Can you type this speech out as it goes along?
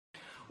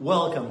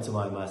Welcome to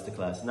my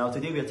masterclass. Now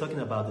today we are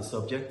talking about the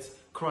subject,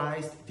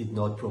 Christ did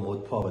not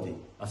promote poverty.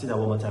 I'll say that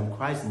one more time,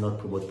 Christ did not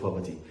promote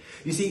poverty.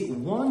 You see,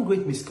 one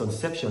great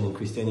misconception in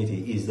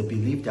Christianity is the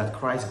belief that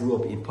Christ grew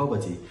up in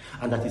poverty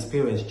and that his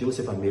parents,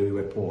 Joseph and Mary,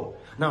 were poor.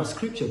 Now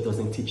scripture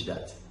doesn't teach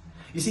that.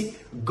 You see,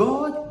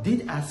 God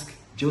did ask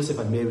Joseph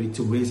and Mary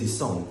to raise his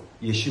son,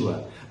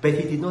 Yeshua, but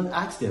he did not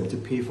ask them to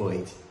pay for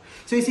it.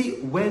 So you see,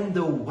 when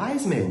the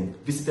wise men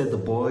visited the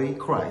boy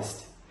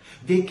Christ,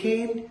 they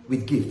came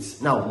with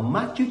gifts. Now,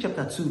 Matthew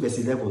chapter 2 verse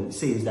 11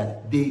 says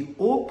that they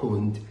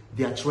opened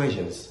their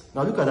treasures.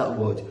 Now, look at that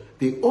word.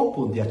 They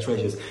opened their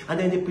treasures. And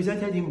then they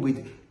presented him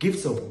with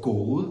gifts of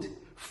gold,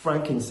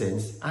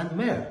 frankincense, and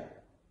myrrh.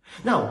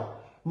 Now,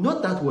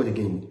 note that word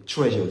again,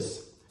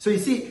 treasures. So you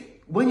see,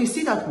 when you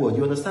see that word,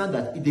 you understand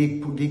that they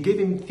gave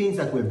him things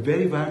that were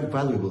very, very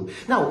valuable.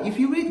 Now, if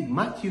you read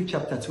Matthew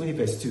chapter 20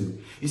 verse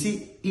 2, you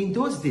see, in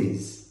those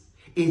days,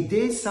 a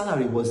day's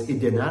salary was a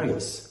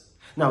denarius.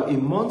 Now, a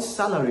month's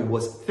salary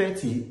was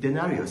 30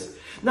 denarius.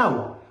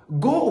 Now,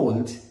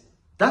 gold,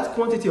 that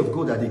quantity of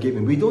gold that they gave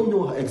him, we don't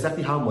know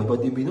exactly how much, but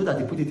we know that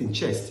they put it in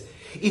chest.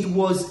 It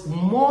was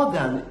more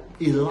than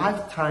a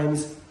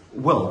lifetime's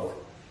wealth.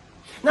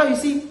 Now, you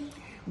see,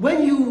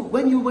 when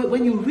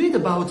you read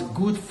about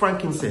good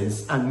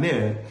frankincense and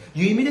myrrh,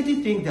 you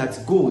immediately think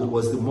that gold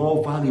was the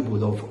more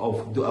valuable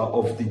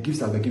of the gifts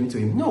that were given to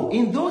him. No,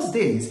 in those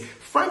days,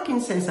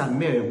 frankincense and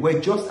myrrh were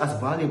just as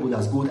valuable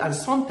as gold, and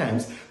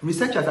sometimes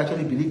researchers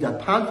actually believe that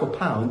pound for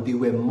pound they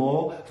were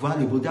more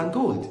valuable than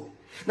gold.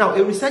 Now,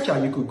 a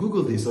researcher, you could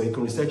Google this or you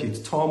can research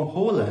it, Tom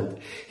Holland,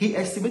 he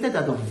estimated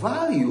that the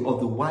value of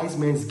the wise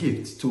men's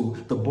gift to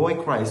the boy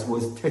Christ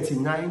was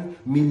 $39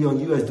 million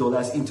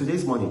in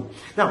today's money.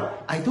 Now,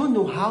 I don't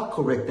know how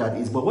correct that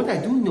is, but what I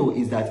do know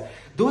is that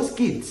those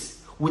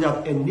gifts would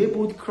have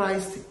enabled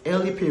Christ's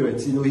early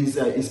parents,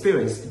 his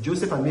parents,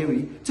 Joseph and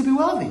Mary, to be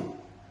wealthy.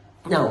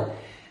 Now,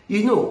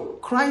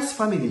 Christ's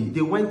family,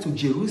 they went to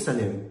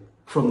Jerusalem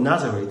from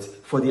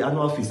Nazareth for the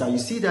annual feast. And you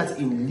see that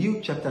in Luke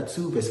chapter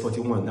 2 verse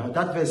 41. Now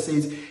that verse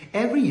says,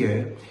 every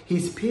year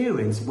his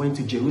parents went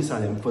to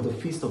Jerusalem for the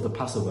feast of the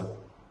Passover.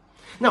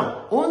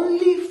 Now,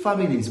 only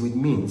families with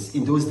means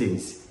in those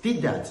days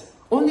did that.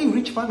 Only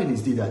rich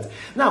families did that.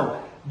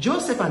 Now,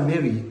 Joseph and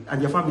Mary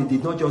and their family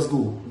did not just go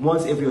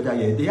once every other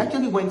year. They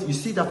actually went, you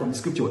see that from the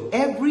scripture,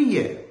 every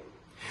year.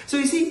 So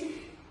you see,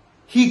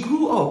 he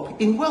grew up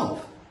in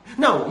wealth.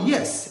 Now,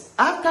 yes,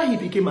 after he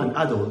became an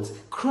adult,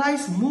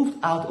 Christ moved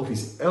out of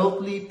his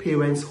earthly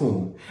parents'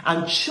 home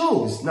and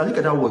chose, now look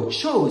at that word,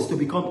 chose to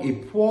become a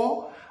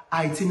poor,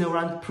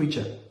 itinerant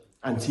preacher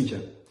and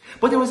teacher.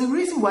 But there was a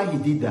reason why he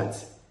did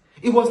that.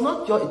 It was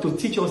not just to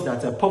teach us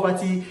that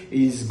poverty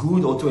is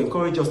good or to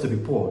encourage us to be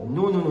poor.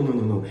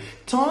 No.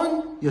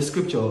 Turn your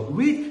scripture,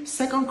 read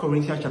 2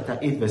 Corinthians chapter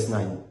 8 verse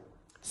 9.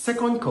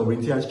 2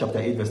 Corinthians chapter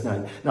 8 verse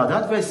 9. Now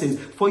that verse says,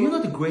 for you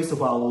know the grace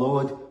of our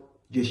Lord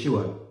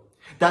Yeshua,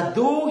 that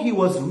though he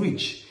was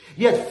rich,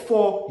 yet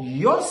for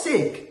your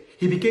sake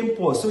he became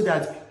poor, so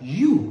that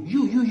you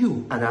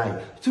and I,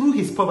 through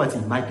his poverty,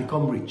 might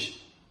become rich.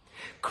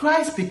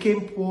 Christ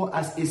became poor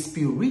as a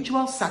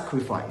spiritual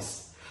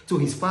sacrifice to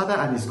his Father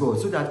and his God,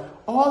 so that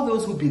all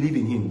those who believe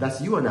in him,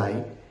 that's you and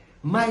I,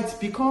 might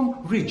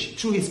become rich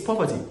through his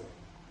poverty.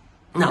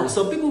 Now,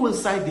 some people will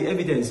cite the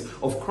evidence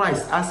of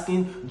Christ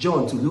asking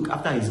John to look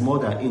after his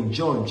mother in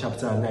John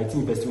chapter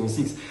 19 verse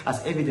 26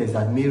 as evidence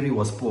that Mary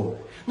was poor.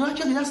 No,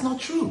 actually that's not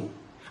true.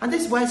 And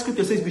this is why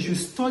scripture says we should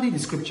study the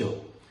scripture.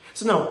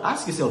 So now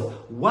ask yourself,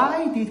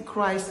 why did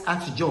Christ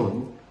ask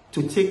John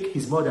to take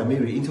his mother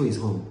Mary into his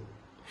home?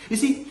 You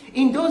see,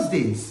 in those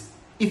days,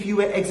 if you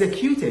were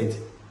executed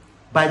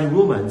by the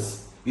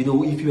Romans, if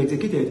you were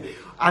executed,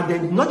 and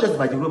then not just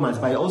by the Romans,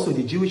 but also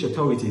the Jewish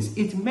authorities,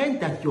 it meant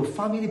that your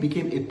family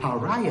became a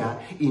pariah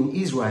in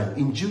Israel,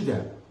 in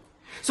Judah.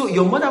 So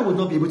your mother would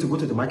not be able to go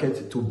to the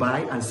market to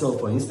buy and sell,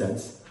 for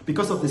instance,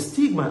 because of the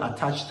stigma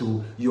attached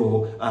to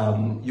your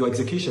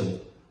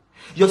execution.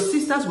 Your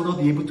sisters would not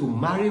be able to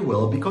marry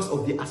well because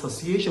of the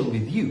association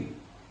with you.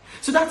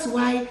 So that's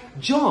why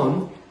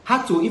John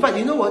had to, in fact,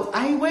 you know what?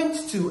 I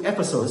went to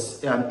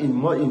Ephesus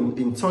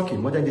in Turkey,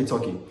 modern day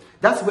Turkey.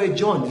 That's where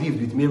John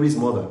lived with Mary's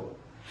mother.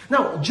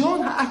 Now,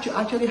 John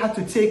actually had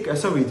to take,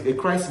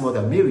 Christ's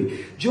mother,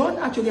 Mary. John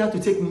actually had to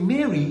take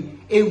Mary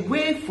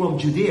away from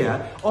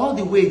Judea all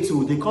the way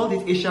to, they called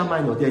it Asia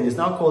Minor then, it's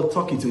now called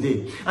Turkey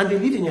today. And they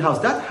lived in a house.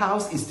 That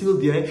house is still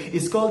there.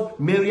 It's called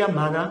Maria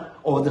Manor,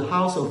 or the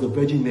house of the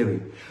Virgin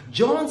Mary.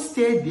 John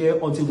stayed there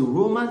until the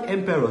Roman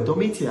Emperor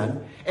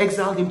Domitian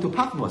exiled him to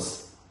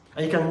Patmos.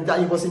 And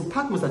it was in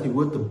Patmos that he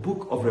wrote the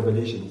book of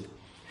Revelation.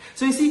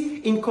 So you see,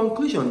 in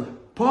conclusion,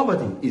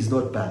 poverty is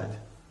not bad.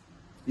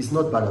 It's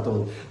not bad at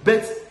all.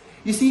 But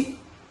you see,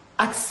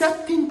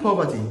 accepting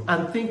poverty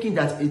and thinking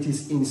that it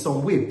is in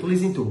some way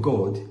pleasing to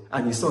God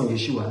and his son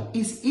Yeshua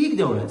is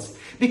ignorance,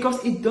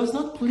 because it does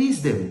not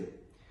please them.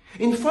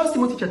 In 1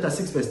 Timothy chapter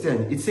 6 verse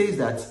 10, it says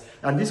that,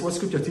 and this is what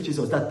scripture teaches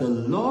us, that the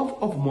love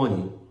of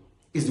money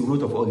is the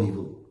root of all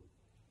evil.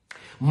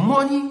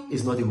 Money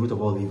is not the root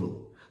of all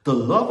evil. The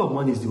love of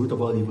money is the root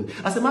of all evil.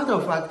 As a matter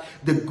of fact,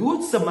 the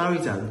good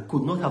Samaritan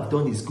could not have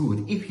done his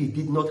good if he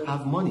did not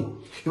have money.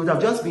 He would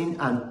have just been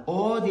an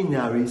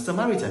ordinary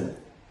Samaritan.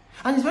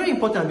 And it's very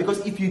important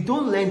because if you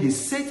don't learn this,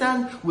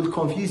 Satan will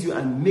confuse you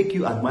and make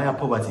you admire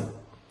poverty.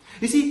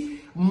 You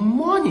see,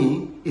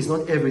 money is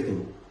not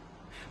everything,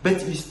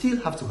 but you still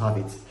have to have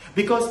it.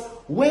 Because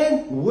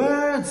when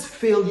words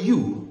fail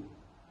you,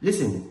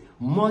 listen,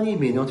 money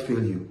may not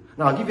fail you.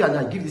 Now,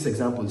 I'll give this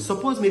example.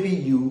 Suppose maybe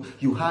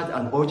you had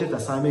an urgent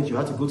assignment, you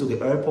had to go to the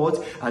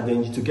airport, and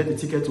then to get the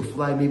ticket to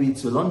fly maybe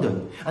to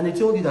London. And they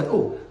told you that,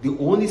 oh, the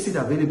only seat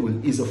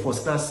available is a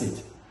first class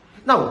seat.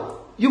 Now,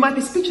 you might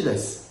be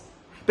speechless.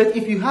 But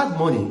if you had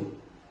money,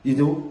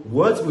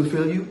 words will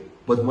fail you,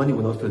 but money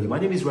will not fail you. My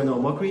name is Rena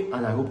Omokri,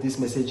 and I hope this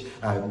message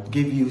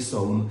gave you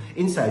some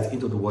insight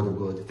into the Word of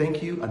God.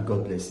 Thank you, and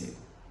God bless you.